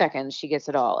 2 seconds she gets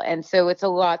it all. And so it's a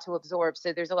lot to absorb.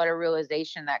 So there's a lot of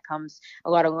realization that comes, a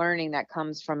lot of learning that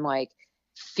comes from like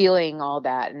feeling all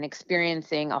that and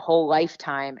experiencing a whole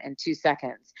lifetime in 2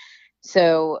 seconds.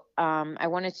 So I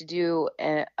wanted to do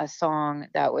a song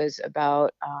that was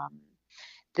about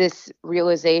this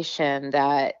realization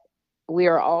that we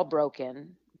are all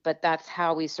broken, but that's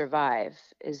how we survive,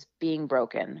 is being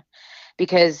broken,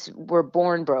 because we're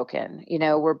born broken. You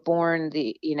know,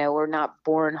 we're not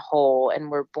born whole, and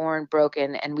we're born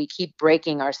broken, and we keep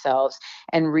breaking ourselves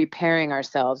and repairing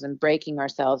ourselves and breaking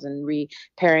ourselves and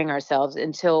repairing ourselves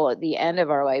until at the end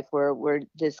of our life where we're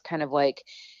this kind of like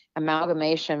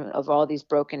amalgamation of all these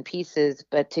broken pieces,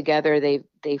 but together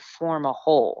they form a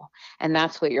whole. And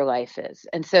that's what your life is.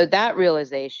 And so that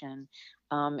realization,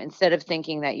 instead of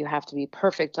thinking that you have to be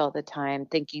perfect all the time,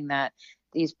 thinking that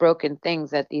these broken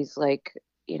things, that these like,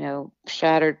 you know,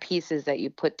 shattered pieces that you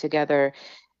put together,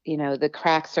 you know, the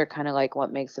cracks are kind of like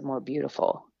what makes it more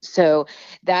beautiful. So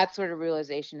that sort of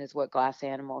realization is what Glass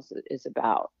Animals is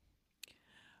about.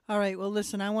 All right. Well,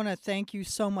 listen, I want to thank you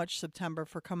so much, September,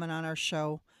 for coming on our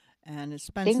show and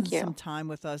spending Thank you. some time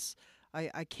with us.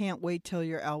 I can't wait till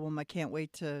your album. I can't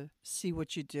wait to see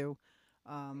what you do.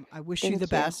 I wish you Thank the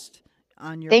you. best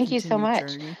on your Thank you so continued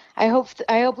much. journey.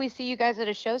 I hope we see you guys at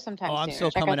a show sometime Oh, soon. I'm so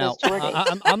Check coming out out. those tour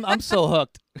dates. I'm so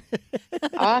hooked.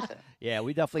 Awesome. Yeah,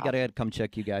 we definitely got to come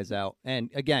check you guys out. And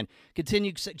again,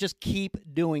 continue, just keep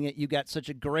doing it. You got such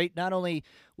a great, not only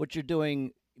what you're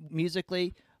doing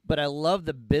musically, but I love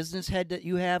the business head that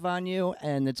you have on you,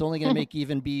 and it's only going to make you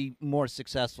even be more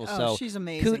successful. Oh, So she's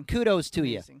amazing. Kudos to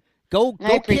Amazing. you. Go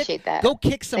I appreciate that. Go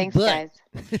kick some Thanks, butt.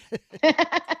 guys.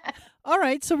 All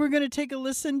right. So we're going to take a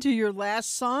listen to your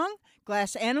last song,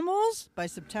 Glass Animals by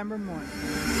September Mourning.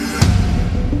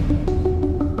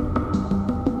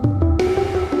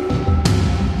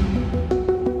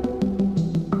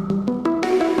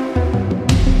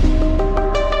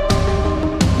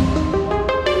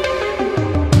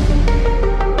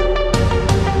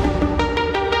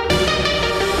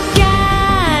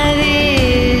 God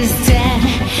is dead,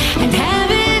 and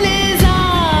heaven is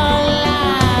all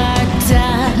locked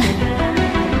up.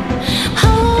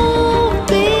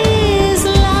 Hope is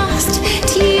lost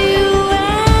to you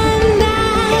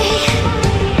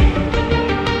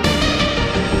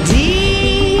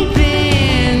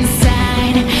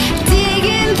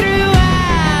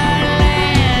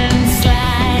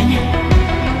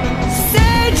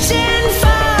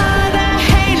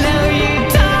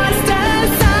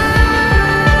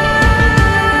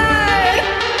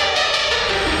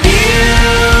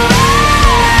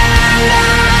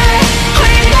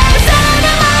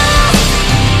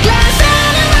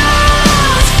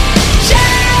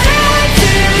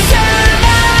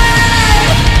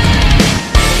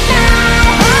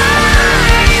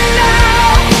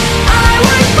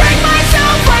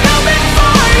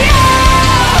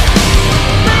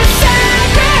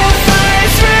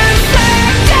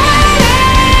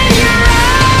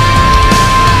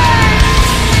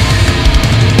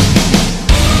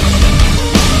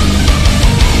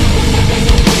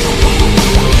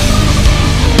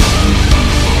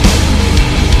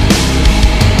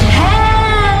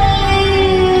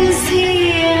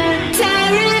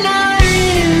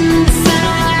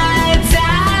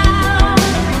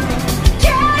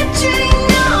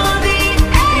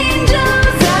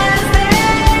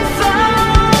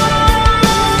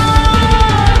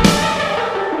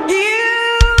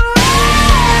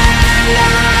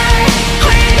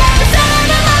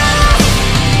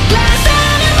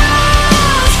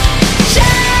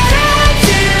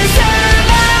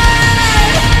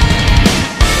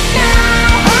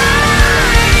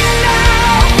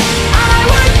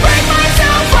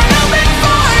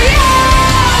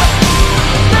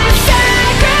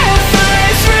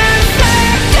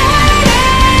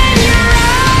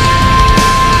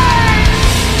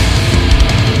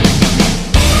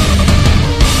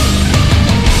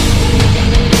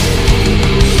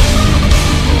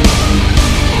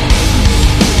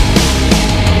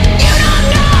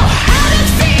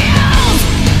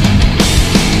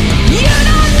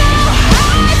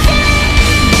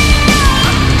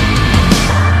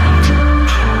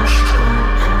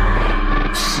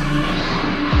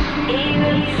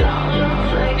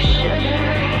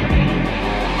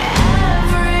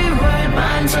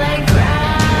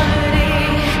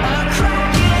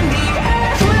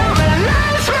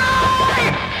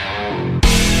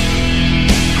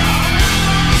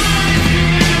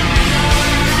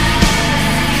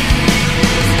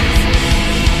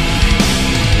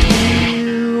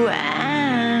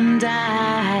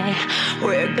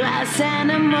glass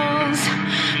animals,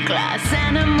 glass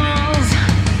animals.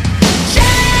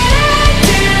 Shattered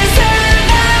to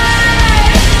survive.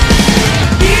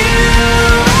 You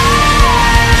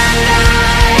and I,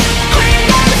 we're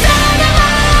glass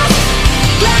animals,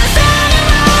 glass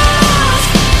animals.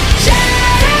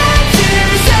 Shattered to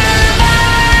survive.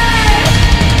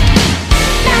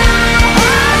 Now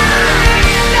I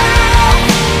know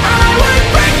I would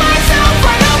break myself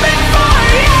right open for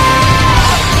you.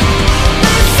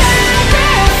 The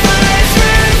sacrifice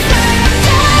reflected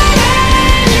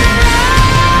in your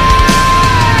eyes.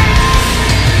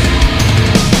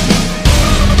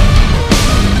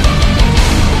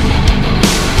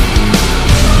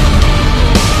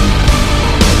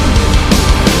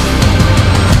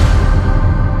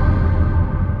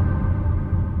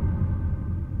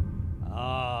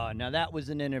 Oh, now that was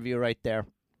an interview right there.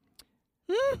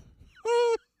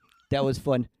 That was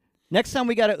fun. Next time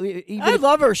we got to. I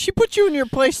love her. She put you in your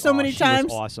place so many she times.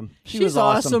 Was awesome. She She's was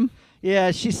awesome. awesome.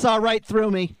 Yeah, she saw right through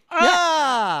me.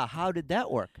 Ah, how did that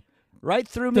work? Right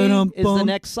through me is the Dun-dum-bum.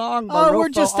 next song. by Oh, we're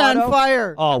Rofo just Otto. on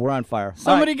fire. Oh, we're on fire.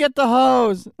 Somebody get the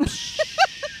hose. All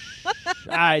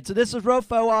right, so this is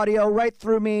Rofo Audio, Right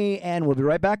Through Me, and we'll be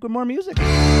right back with more music.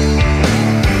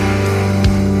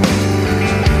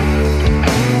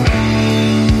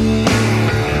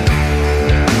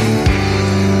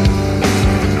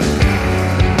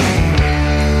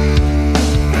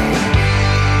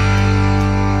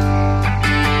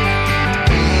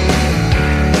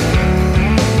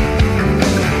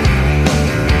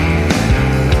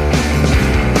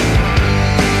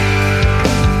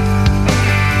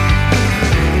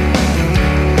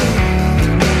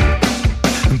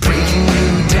 Breaking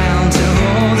you down to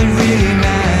all that really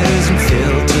matters and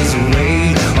filters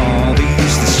away all the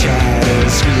useless chatter.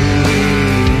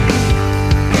 Screaming,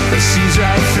 it sees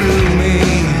right through me.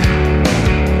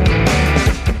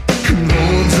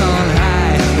 Molds on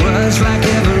high, words like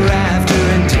ever after,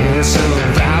 and dare so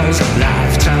vows,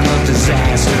 lifetime of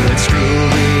disaster. It's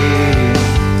screaming,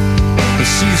 it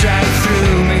sees right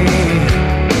through me,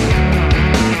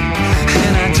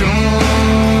 and I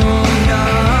don't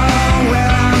know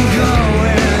where I'm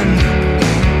going,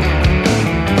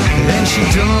 and she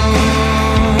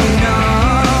don't know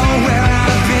where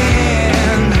I've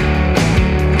been.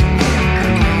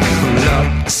 Well,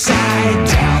 upside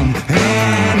down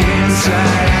and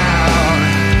inside out,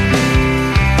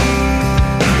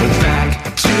 back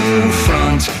to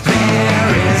front, there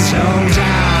is no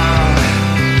doubt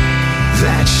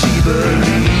that she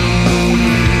believes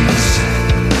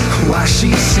what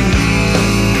she sees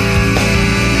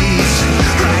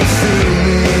right through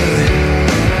me.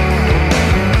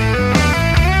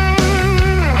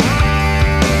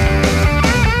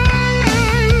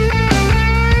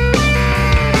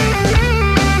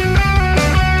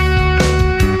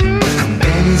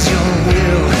 Bends your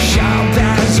will, sharp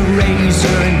as a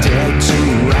razor and dead to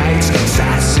rights,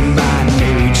 assassin by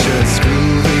nature,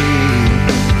 screwy,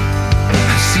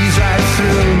 sees right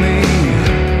through me.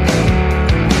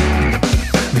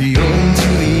 Beyond to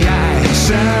the eye,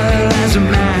 subtle as a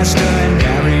master, and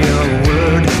every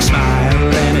word,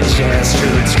 smile and a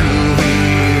gesture, it's groovy,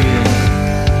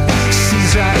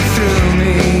 sees right through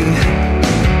me.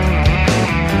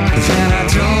 And I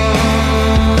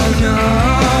don't know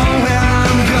where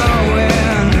I'm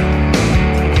going,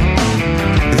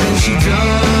 then she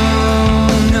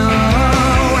don't know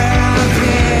where I've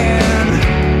been.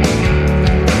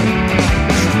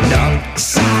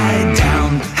 Upside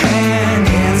down and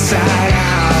inside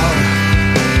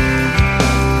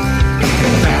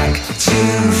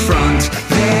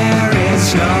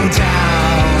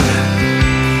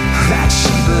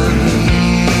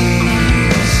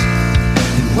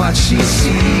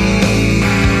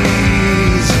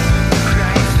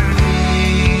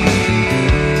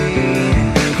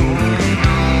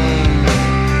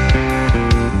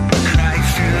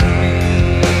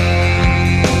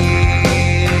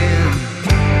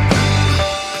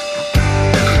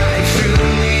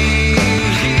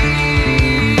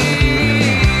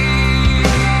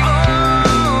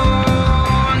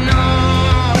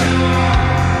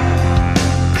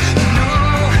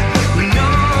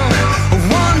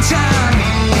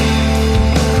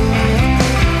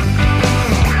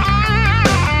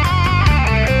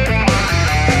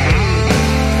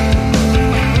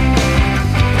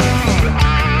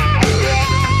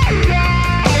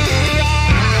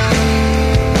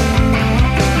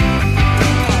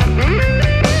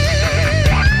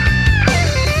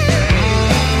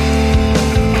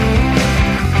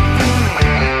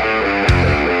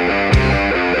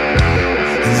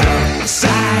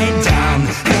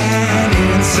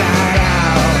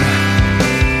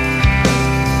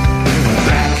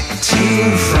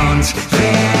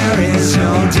There is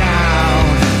no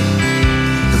doubt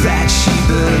that she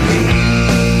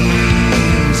believes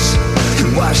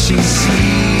what she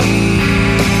sees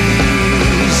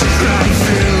right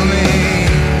through me.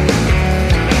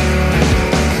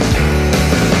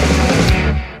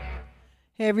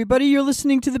 Hey everybody, you're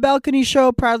listening to The Balcony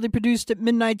Show, proudly produced at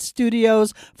Midnight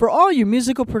Studios. For all your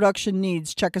musical production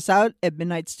needs, check us out at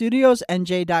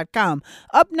midnightstudiosnj.com.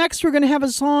 Up next, we're going to have a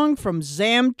song from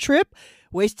Zam Trip,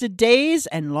 Wasted Days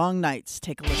and Long Nights.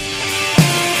 Take a listen.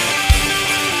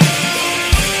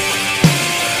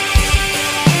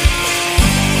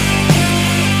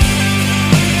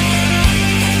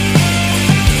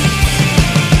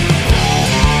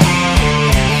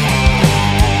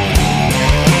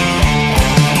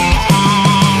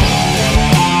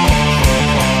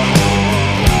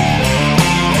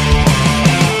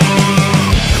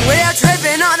 We're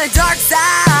tripping on the dark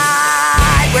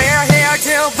side. We're here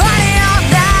to party all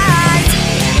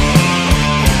night.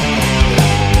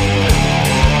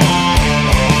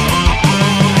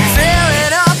 Fill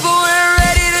it up, we're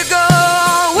ready to go.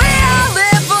 We all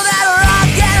live for that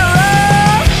rock and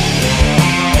roll.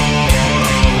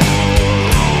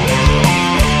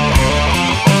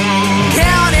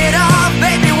 Count it off,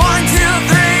 baby, 1, 2,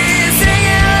 3. Sing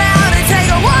it loud and take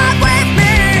a walk with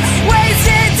me.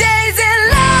 Wasted days and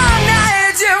long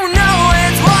nights, you know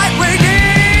it's what we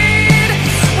need.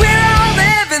 We're all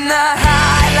living the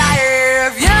high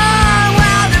life, young,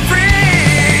 wild and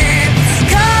free.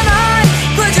 Come on,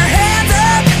 put your hands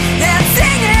up and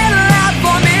sing it loud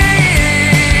for me.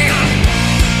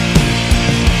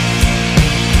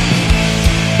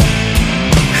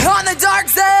 On the dark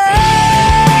side,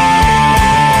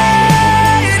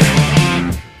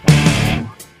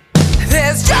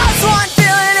 there's just one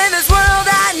feeling in this world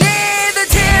I need. The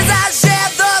tears I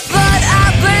shed, the blood I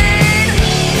bleed.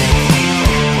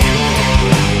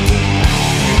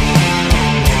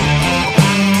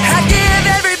 I give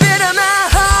every bit of my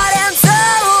heart and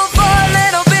soul for a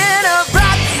little bit of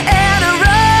rock and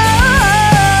roll.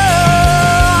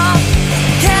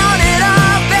 Count it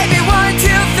off, baby, 1, 2,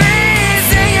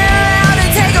 3. Sing it loud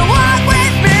and take a walk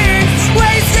with me.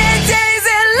 Wasted days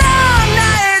and long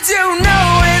nights, you know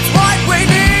it's what we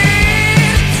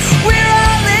need. We're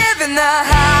all living the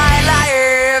high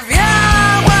life,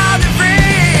 young, wild and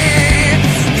free.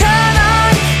 Come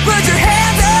on, put your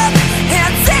hands up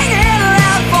and sing it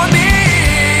loud for me.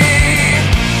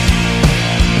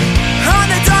 On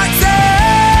the dark side.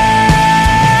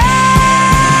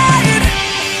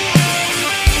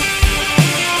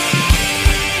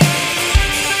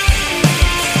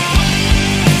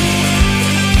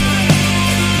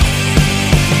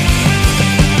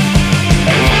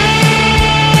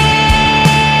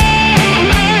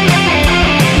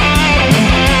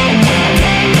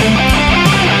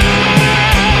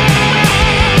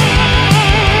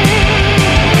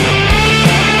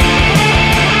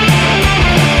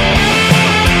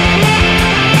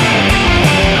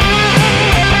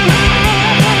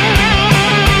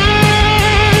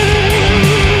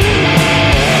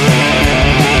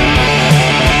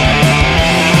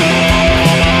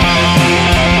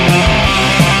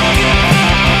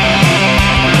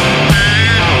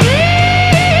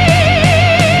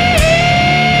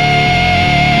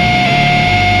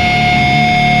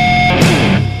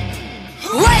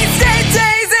 Wasted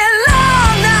days and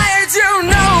long nights, you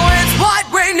know it's what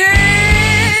we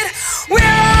need.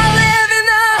 We're all living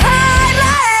the high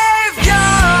life,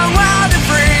 young, wild and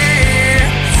free.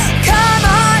 Come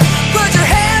on, put your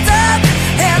hands up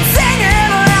and sing it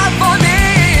loud for me.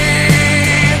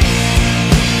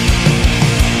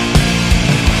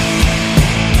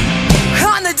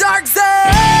 On the dark side.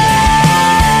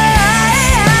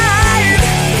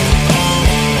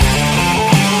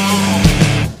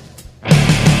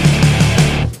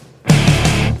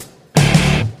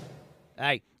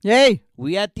 Hey, Yay!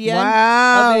 we at the end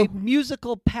Wow. of a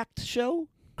musical packed show.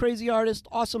 Crazy artist,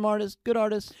 awesome artist, good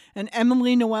artist. And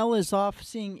Emily Noel is off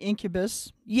seeing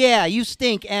Incubus. Yeah, you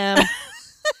stink, Em.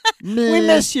 We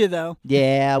miss you, though.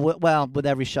 Yeah, well, with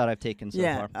every shot I've taken so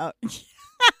Yeah. far.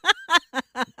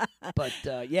 But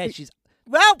yeah, she's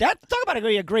Well, talk about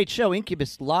a great show.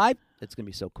 Incubus live. It's gonna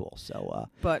be so cool. So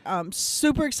but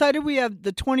super excited. We have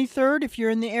the 23rd. If you're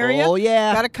in the area, oh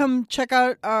yeah, gotta come check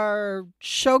out our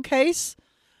showcase.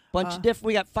 bunch of different.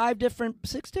 We got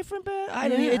 6 different bands. I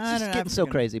don't know. Yeah, It's I just don't know. getting so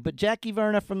crazy. But Jackie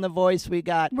Verna from The Voice. We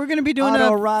got. We're gonna be doing a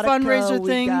Autoerotica, fundraiser we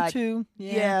thing got- too.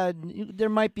 Yeah, there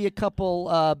might be a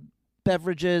couple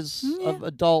beverages of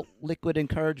adult liquid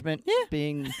encouragement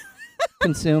being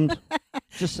consumed.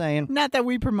 Just saying. Not that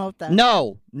we promote that.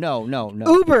 No.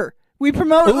 Uber. We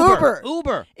promote Uber.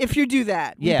 Uber. If you do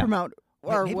that, we Yeah. promote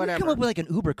or Maybe whatever. we come up with like an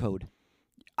Uber code.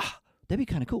 That'd be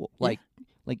kind of cool. Like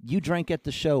you drank at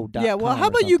the show. Yeah, well, how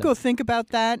about you go think about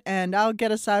that, and I'll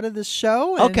get us out of this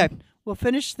show. And Okay. We'll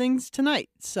finish things tonight.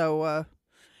 So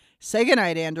say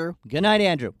goodnight, Andrew. Good night,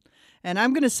 Andrew. And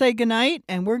I'm going to say goodnight,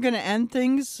 and we're going to end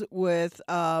things with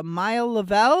Maya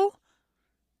Lavelle.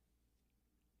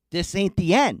 This ain't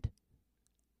the end.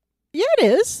 Yeah, it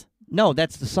is. No,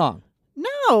 that's the song.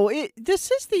 No,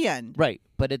 this is the end. Right,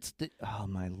 but it's the... Oh,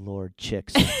 my Lord,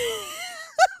 chicks.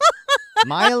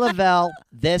 Maya Lavelle,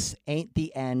 This Ain't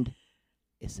the End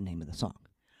is the name of the song.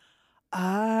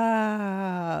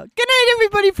 Ah. Good night,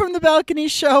 everybody from the Balcony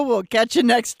Show. We'll catch you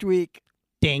next week.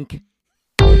 Dink.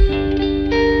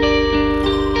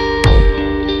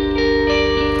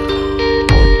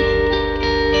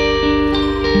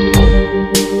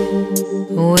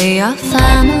 We are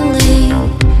family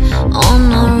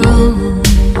on our own.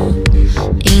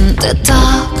 In the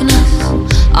darkness,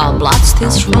 our blood still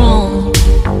strong.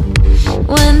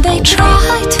 When they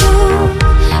try to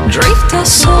drift our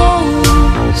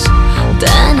souls,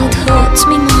 then it hurts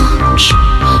me much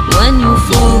when you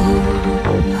fall.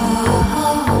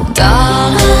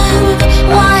 Darling,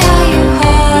 why are you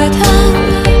hurting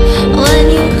when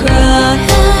you crying?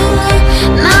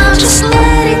 Now just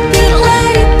let it be,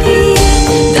 let it be.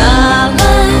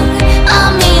 Darling,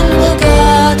 I'm in the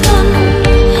garden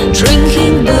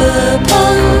drinking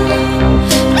bourbon.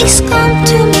 Please come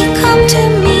to me, come to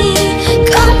me,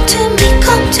 come to me,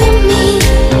 come to me.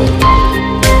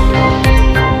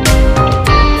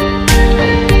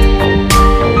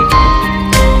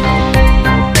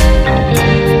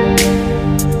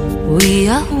 We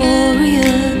are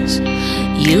warriors,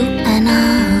 you and I.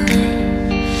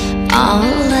 Our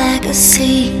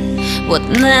legacy would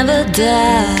never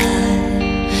die.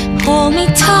 Hold me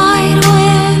tight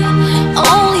with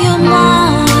all your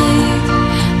might.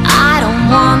 I don't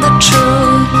want the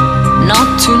truth, not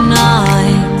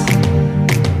tonight.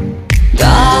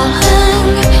 Darling,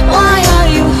 why are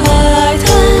you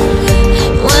hiding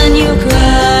when you're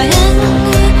crying?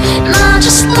 Now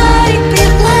just let it be,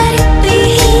 let it be.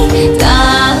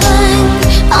 Darling,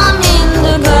 I'm in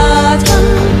the garden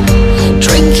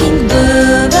drinking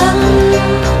bourbon.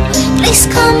 Please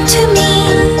come to me,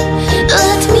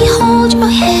 let me hold your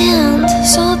hand,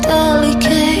 so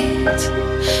delicate,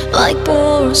 like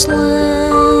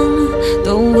porcelain.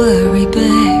 Don't worry,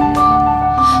 babe,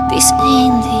 this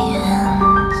ain't